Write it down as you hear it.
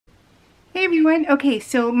Hey everyone. Okay,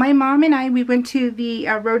 so my mom and I, we went to the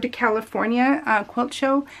Road to California quilt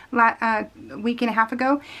show a week and a half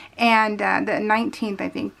ago, and the 19th, I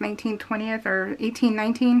think, 19/20th or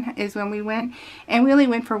 18/19 is when we went, and we only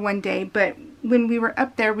went for one day, but when we were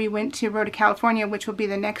up there, we went to Road to California, which will be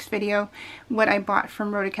the next video, what I bought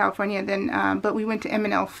from Road to California. Then, but we went to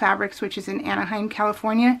M&L Fabrics, which is in Anaheim,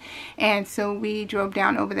 California, and so we drove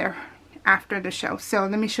down over there after the show. So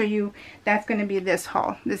let me show you. That's going to be this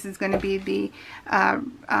haul. This is going to be the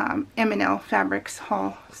M&L Fabrics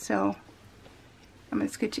haul. So I'm going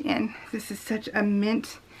to scooch you in. This is such a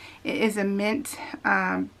mint. It is a mint.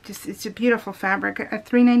 It's a beautiful fabric.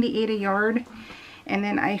 $3.98 a yard. And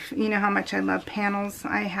then you know how much I love panels.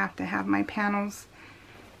 I have to have my panels.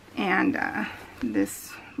 And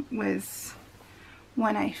this was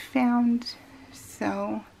one I found.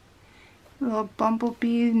 So little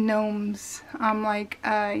bumblebee gnomes. I'm like,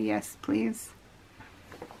 yes, please.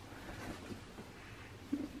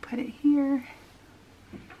 Put it here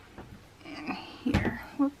and here.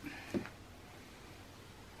 Whoop.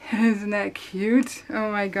 Isn't that cute?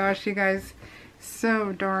 Oh my gosh, you guys,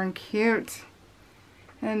 so darn cute.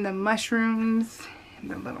 And the mushrooms, and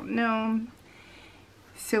the little gnome.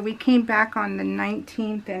 So we came back on the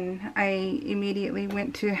 19th, and I immediately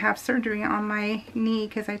went to have surgery on my knee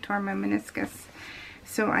because I tore my meniscus.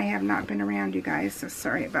 So I have not been around, you guys, so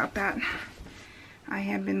sorry about that. I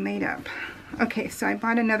have been laid up. Okay, so I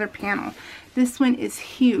bought another panel. This one is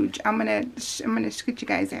huge. I'm gonna scoot you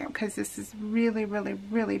guys out because this is really, really,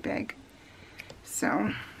 really big.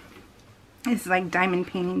 So it's like diamond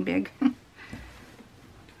painting big.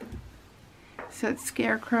 So it's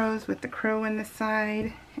scarecrows with the crow in the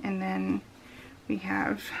side, and then we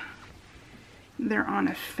have, they're on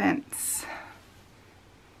a fence.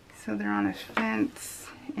 So they're on a fence,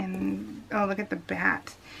 and oh, look at the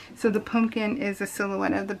bat. So the pumpkin is a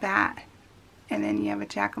silhouette of the bat, and then you have a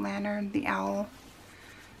jack-o'-lantern, the owl.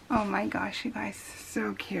 Oh my gosh, you guys,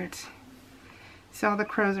 so cute. So all the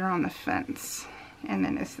crows are on the fence, and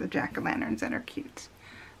then it's the jack-o'-lanterns that are cute.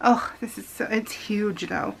 Oh, this is so, it's huge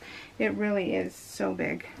though. It really is so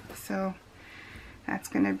big. So that's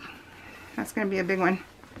gonna be a big one.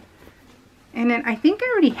 And then I think I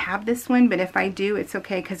already have this one, but if I do, it's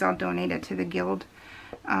okay because I'll donate it to the guild,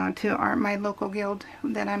 to my local guild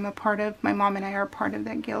that I'm a part of. My mom and I are part of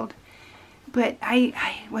that guild. But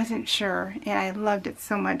I wasn't sure, and I loved it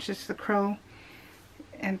so much. Just the crow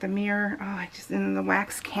and the mirror. Oh, and the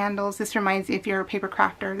wax candles. This reminds me, if you're a paper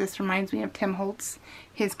crafter, this reminds me of Tim Holtz,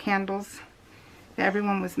 his candles that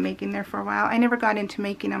everyone was making there for a while. I never got into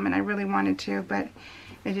making them, and I really wanted to, but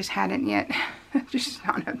I just hadn't yet. Just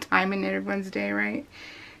not enough time in everyone's day, right?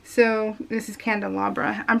 So this is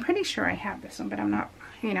Candelabra. I'm pretty sure I have this one, but I'm not,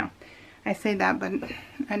 you know, I say that, but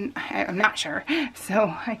I'm not sure.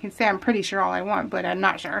 So I can say I'm pretty sure all I want, but I'm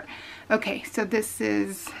not sure. Okay, so this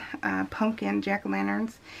is pumpkin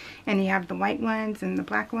jack-o'-lanterns, and you have the white ones and the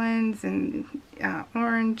black ones and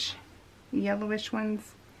orange, yellowish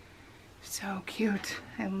ones. So cute.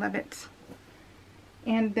 I love it.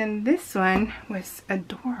 And then this one was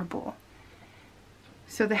adorable.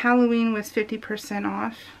 So the Halloween was 50%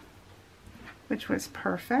 off, which was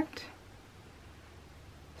perfect.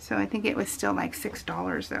 So I think it was still like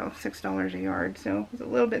 $6 though, $6 a yard. So it was a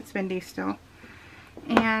little bit spendy still.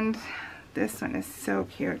 And this one is so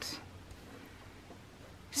cute.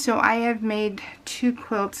 So I have made 2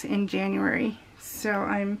 quilts in January. So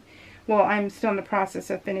I'm still in the process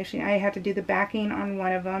of finishing. I have to do the backing on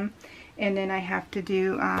one of them, and then I have to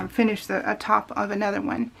do finish a top of another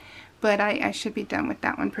one. But I should be done with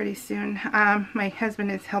that one pretty soon. My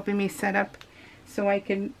husband is helping me set up so I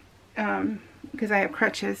can, because I have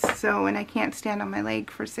crutches, so, and I can't stand on my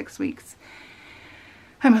leg for 6 weeks.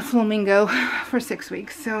 I'm a flamingo for 6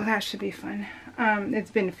 weeks, so that should be fun.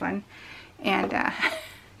 It's been fun, and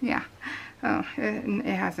yeah, oh, it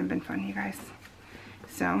hasn't been fun, you guys.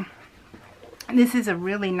 So this is a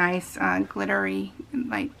really nice glittery,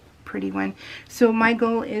 like, pretty one. So my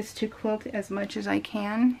goal is to quilt as much as I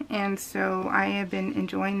can, and so I have been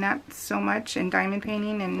enjoying that so much, and diamond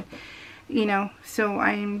painting, and you know, so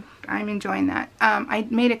I'm enjoying that. I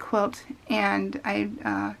made a quilt, and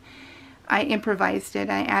I improvised it.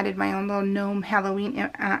 I added my own little gnome Halloween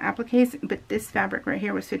appliques, but this fabric right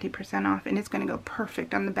here was 50% off, and it's going to go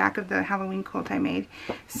perfect on the back of the Halloween quilt I made.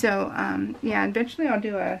 So yeah, eventually I'll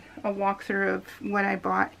do a walkthrough of what I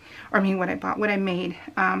bought, or I mean what I made.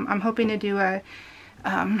 I'm hoping to do a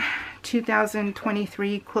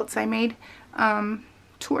 2023 quilts I made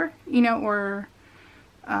tour, you know, or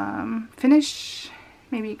finish.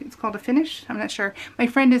 Maybe it's called a finish. I'm not sure. My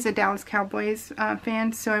friend is a Dallas Cowboys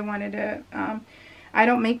fan, so I wanted to I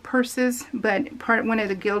don't make purses, but one of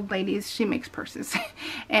the guild ladies, she makes purses.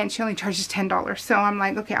 And she only charges $10. So I'm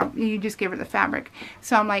like, okay, you just give her the fabric.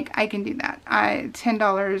 So I'm like, I can do that.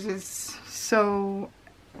 $10 is so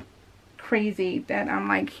crazy that I'm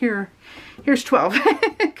like, here's 12.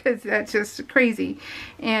 Because that's just crazy.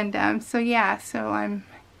 And so yeah, so I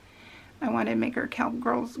want to make her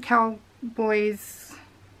cowboys,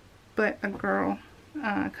 but a girl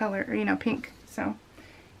color, you know, pink. So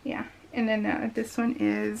yeah. And then this one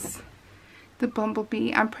is the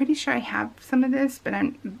bumblebee. I'm pretty sure I have some of this,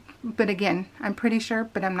 but again, I'm pretty sure,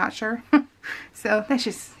 but I'm not sure. So that's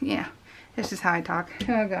just, yeah, that's just how I talk.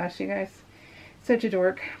 Oh gosh, you guys, such a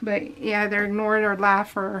dork. But yeah, either ignore it or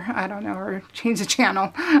laugh, or I don't know, or change the channel,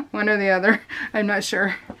 one or the other. I'm not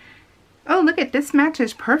sure. Oh, look at this,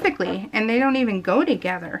 matches perfectly, and they don't even go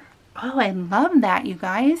together. Oh, I love that, you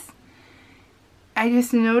guys. I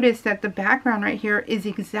just noticed that the background right here is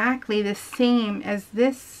exactly the same as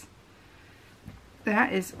this.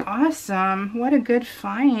 That is awesome. What a good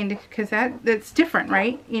find, because that's different,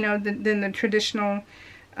 right? You know, than the traditional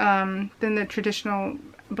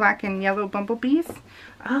black and yellow bumblebees.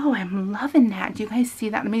 Oh, I'm loving that. Do you guys see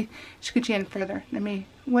that? Let me scoot you in further.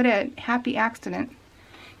 What a happy accident.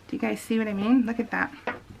 Do you guys see what I mean? Look at that.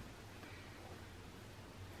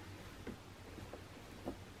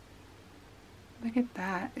 Look at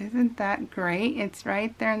that. Isn't that great? It's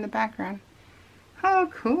right there in the background. Oh,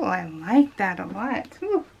 cool. I like that a lot.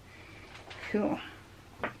 Ooh, cool.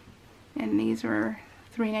 And these were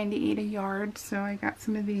 $3.98 a yard, so I got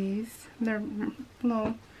some of these. They're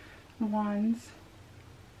little wands.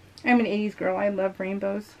 I'm an 80s girl. I love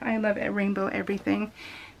rainbows. I love rainbow everything.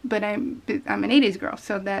 But I'm an 80s girl,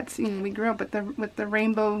 so that's, you know, we grew up with the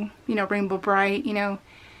rainbow, you know, Rainbow Bright, you know,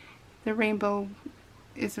 the rainbow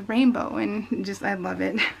is a rainbow, and just, I love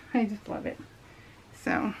it. I just love it.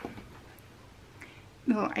 So,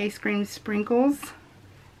 little ice cream sprinkles.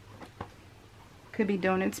 Could be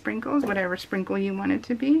donut sprinkles, whatever sprinkle you want it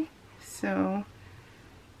to be. So,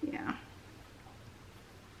 yeah.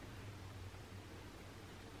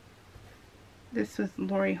 This was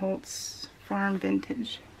Lori Holt's Farm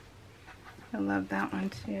Vintage. I love that one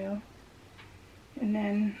too. And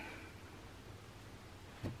then,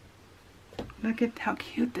 look at how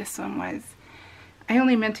cute this one was. I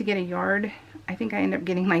only meant to get a yard. I think I ended up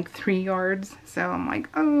getting like 3 yards. So I'm like,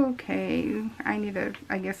 oh, okay, I need to,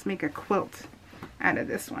 I guess, make a quilt out of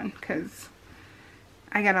this one, because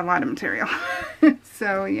I got a lot of material.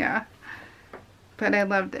 So yeah, but I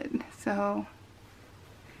loved it. So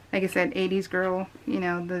like I said, 80s girl, you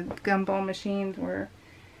know, the gumball machines were,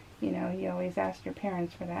 you know, you always asked your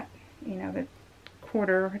parents for that, you know, the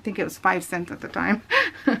quarter, I think it was 5 cents at the time.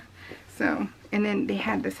 So, and then they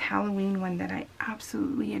had this Halloween one that I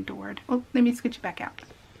absolutely adored. Oh, let me scooch you back out.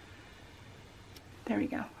 There we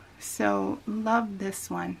go. So, love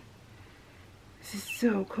this one. This is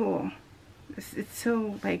so cool. It's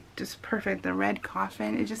so, like, just perfect. The red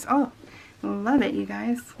coffin. It just, oh, love it, you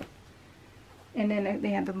guys. And then they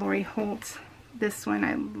had the Lori Holt. This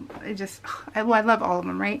one, I love all of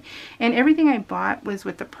them, right? And everything I bought was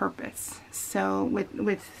with a purpose. So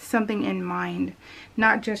with something in mind,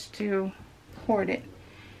 not just to hoard it.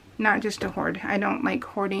 Not just to hoard. I don't like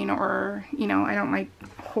hoarding, or, you know, I don't like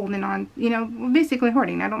holding on, you know, basically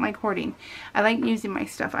hoarding. I don't like hoarding. I like using my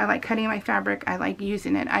stuff. I like cutting my fabric. I like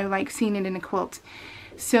using it. I like seeing it in a quilt.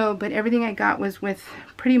 So, but everything I got was with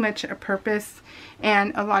pretty much a purpose,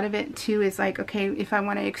 and a lot of it too is like, okay, if I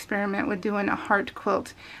want to experiment with doing a heart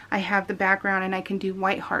quilt, I have the background and I can do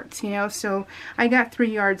white hearts, you know. So I got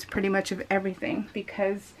 3 yards pretty much of everything,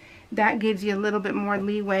 because that gives you a little bit more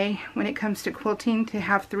leeway when it comes to quilting to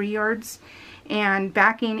have 3 yards, and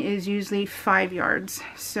backing is usually 5 yards.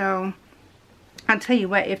 So I'll tell you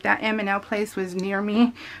what, if that M&L place was near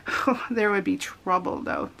me, there would be trouble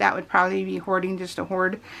though. That would probably be hoarding just to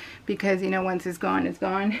hoard, because, you know, once it's gone, it's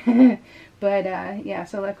gone. But yeah,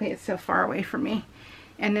 so luckily it's so far away from me.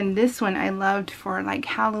 And then this one I loved for like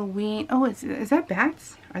Halloween. Oh, is that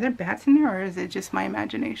bats? Are there bats in there, or is it just my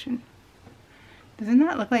imagination? Doesn't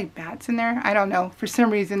that look like bats in there? I don't know. For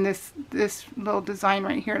some reason this little design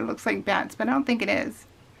right here looks like bats, but I don't think it is.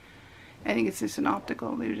 I think it's just an optical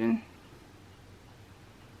illusion.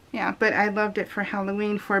 Yeah, but I loved it for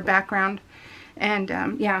Halloween for a background.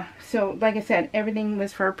 And yeah, so like I said, everything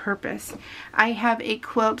was for a purpose. I have a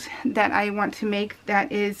quilt that I want to make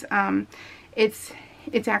that is,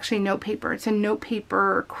 it's actually note paper. It's a note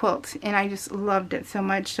paper quilt, and I just loved it so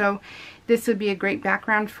much. So this would be a great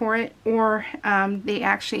background for it. Or they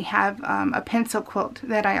actually have a pencil quilt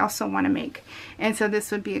that I also want to make. And so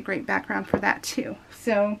this would be a great background for that too.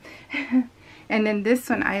 So... And then this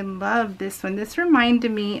one, I love this one. This reminded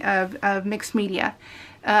me of Mixed Media.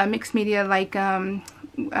 Mixed Media, like,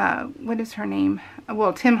 what is her name?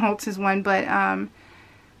 Well, Tim Holtz is one, but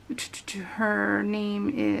her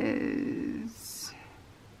name is,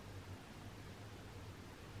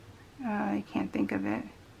 I can't think of it.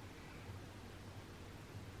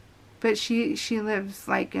 But she lives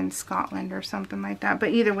like in Scotland or something like that. But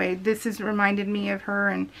either way, this has reminded me of her,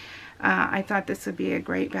 and I thought this would be a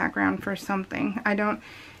great background for something. I don't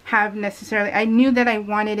have necessarily, I knew that I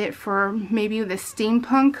wanted it for maybe the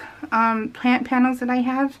steampunk plant panels that I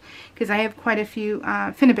have, because I have quite a few,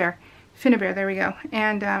 Finnabair, there we go,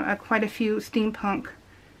 and quite a few steampunk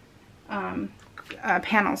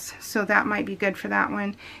panels, so that might be good for that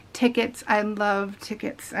one. Tickets, I love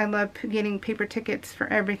tickets. I love getting paper tickets for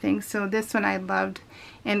everything, so this one I loved,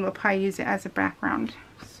 and we'll probably use it as a background.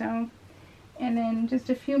 So, and then just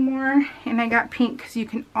a few more, and I got pink because you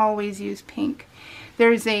can always use pink.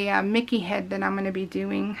 There's a Mickey head that I'm going to be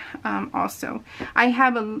doing also. I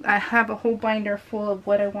have a whole binder full of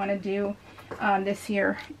what I want to do this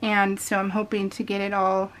year, and so I'm hoping to get it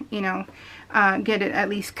all, you know, get it at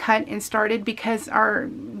least cut and started, because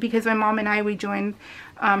my mom and I, we joined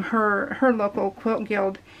her local quilt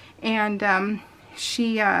guild, and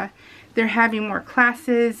they're having more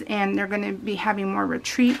classes, and they're going to be having more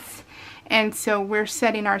retreats, and so we're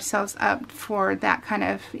setting ourselves up for that kind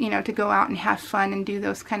of, you know, to go out and have fun and do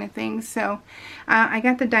those kind of things. So I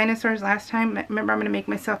got the dinosaurs last time. Remember, I'm going to make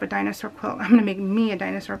myself a dinosaur quilt. I'm going to make me a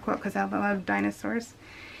dinosaur quilt because I love dinosaurs.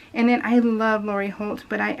 And then I love Lori Holt,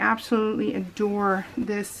 but I absolutely adore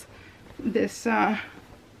this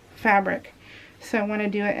fabric. So I want to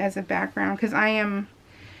do it as a background, because I am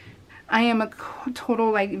a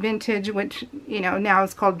total, like, vintage, which, you know, now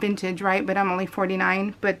it's called vintage, right? But I'm only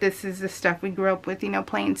 49. But this is the stuff we grew up with, you know,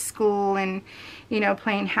 playing school and, you know,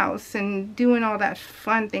 playing house and doing all that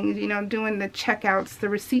fun things, you know, doing the checkouts, the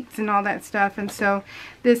receipts and all that stuff. And so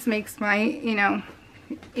this makes my, you know,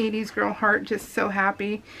 80s girl heart just so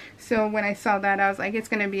happy. So when I saw that, I was like, it's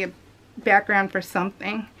going to be a background for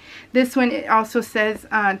something. This one, it also says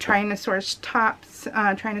Tyrannosaurus tops,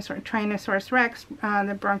 Tyrannosaurus rex,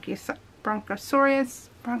 the Bronchosaurus,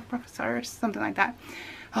 something like that.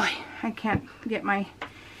 Oh, I can't get my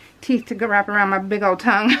teeth to go wrap around my big old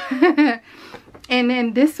tongue. And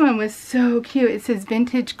then this one was so cute. It says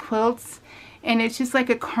Vintage Quilts, and it's just like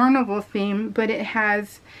a carnival theme, but it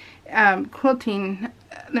has quilting.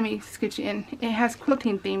 Let me scooch in. It has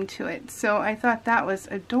quilting theme to it, so I thought that was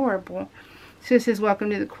adorable. So this is Welcome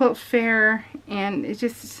to the Quilt Fair, and it's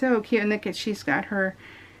just so cute. And look at, she's got her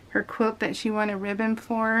quilt that she won a ribbon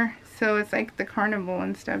for. So it's like the carnival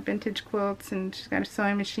and stuff, vintage quilts, and she's got a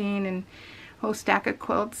sewing machine and a whole stack of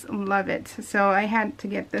quilts. Love it. So I had to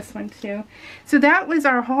get this one too. So that was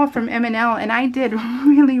our haul from M&L, and I did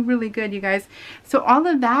really, really good, you guys. So all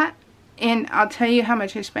of that, and I'll tell you how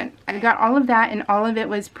much I spent. I got all of that, and all of it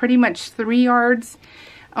was pretty much 3 yards.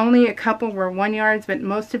 Only a couple were 1 yards, but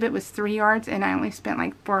most of it was 3 yards, and I only spent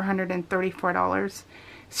like $434.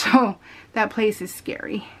 So that place is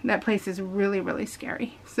scary. That place is really, really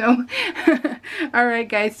scary. So, alright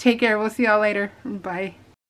guys, take care. We'll see y'all later. Bye.